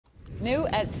New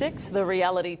at 6, the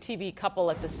reality TV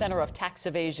couple at the center of tax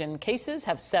evasion cases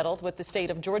have settled with the state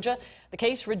of Georgia. The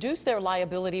case reduced their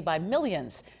liability by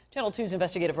millions. Channel 2's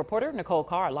investigative reporter Nicole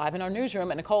Carr live in our newsroom.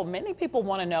 And Nicole, many people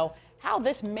want to know how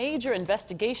this major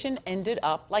investigation ended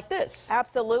up like this.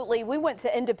 Absolutely. We went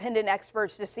to independent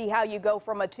experts to see how you go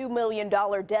from a $2 million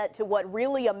debt to what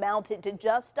really amounted to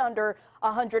just under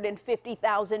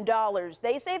 $150,000.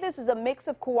 They say this is a mix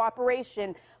of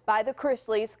cooperation by the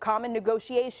Chrisleys, common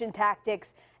negotiation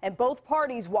tactics, and both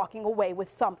parties walking away with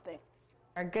something.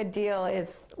 A good deal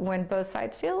is when both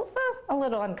sides feel a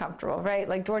little uncomfortable, right?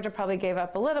 Like Georgia probably gave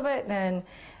up a little bit, and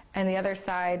the other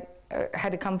side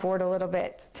had to come forward a little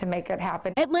bit to make it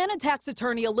happen. Atlanta tax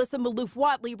attorney Alyssa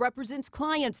Maloof-Watley represents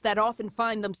clients that often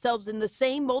find themselves in the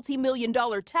same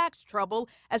multi-million-dollar tax trouble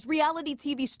as reality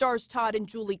TV stars Todd and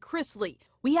Julie Chrisley.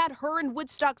 We had her and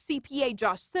Woodstock CPA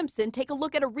Josh Simpson take a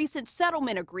look at a recent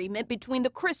settlement agreement between the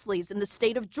Chrisleys and the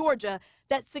state of Georgia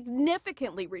that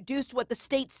significantly reduced what the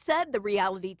state said the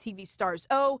reality TV stars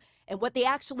owe and what they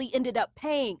actually ended up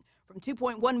paying, from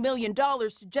 $2.1 million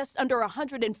to just under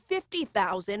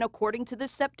 $150,000, according to the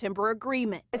September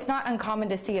agreement. It's not uncommon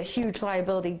to see a huge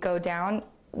liability go down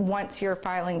once you're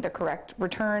filing the correct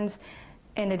returns,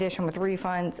 in addition with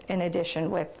refunds, in addition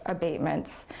with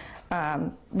abatements.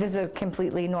 This is a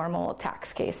completely normal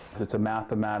tax case. It's a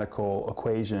mathematical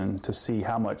equation to see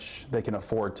how much they can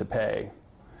afford to pay.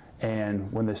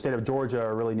 And when the state of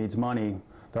Georgia really needs money,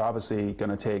 they're obviously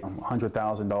going to take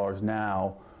 $100,000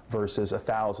 now versus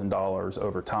 $1,000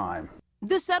 over time.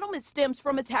 The settlement stems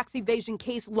from a tax evasion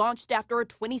case launched after a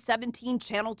 2017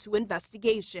 Channel 2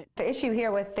 investigation. The issue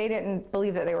here was they didn't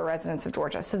believe that they were residents of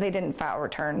Georgia, so they didn't file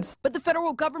returns. But the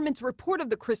federal government's report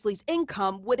of the Chrisleys'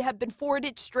 income would have been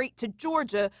forwarded straight to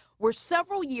Georgia, where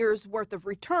several years' worth of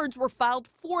returns were filed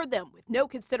for them with no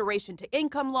consideration to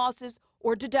income losses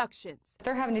or deductions. If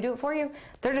they're having to do it for you,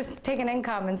 they're just taking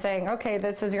income and saying, okay,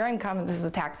 this is your income and this is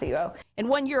the tax that you owe. In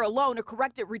 1 year alone, a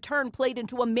corrected return played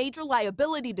into a major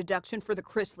liability deduction for the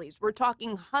Chrisleys. We're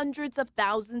talking hundreds of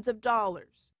thousands of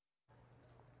dollars.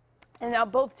 And now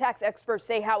both tax experts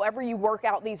say however you work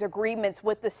out these agreements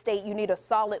with the state, you need a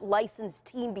solid licensed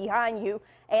team behind you.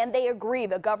 And they agree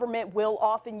the government will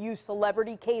often use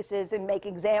celebrity cases and make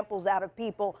examples out of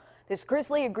people. This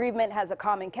Chrisley agreement has a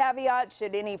common caveat.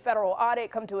 Should any federal audit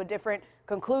come to a different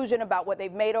conclusion about what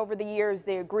they've made over the years,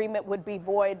 the agreement would be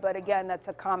void. But again, that's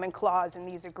a common clause in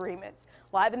these agreements.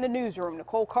 Live in the newsroom,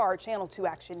 Nicole Carr, Channel 2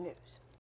 Action News.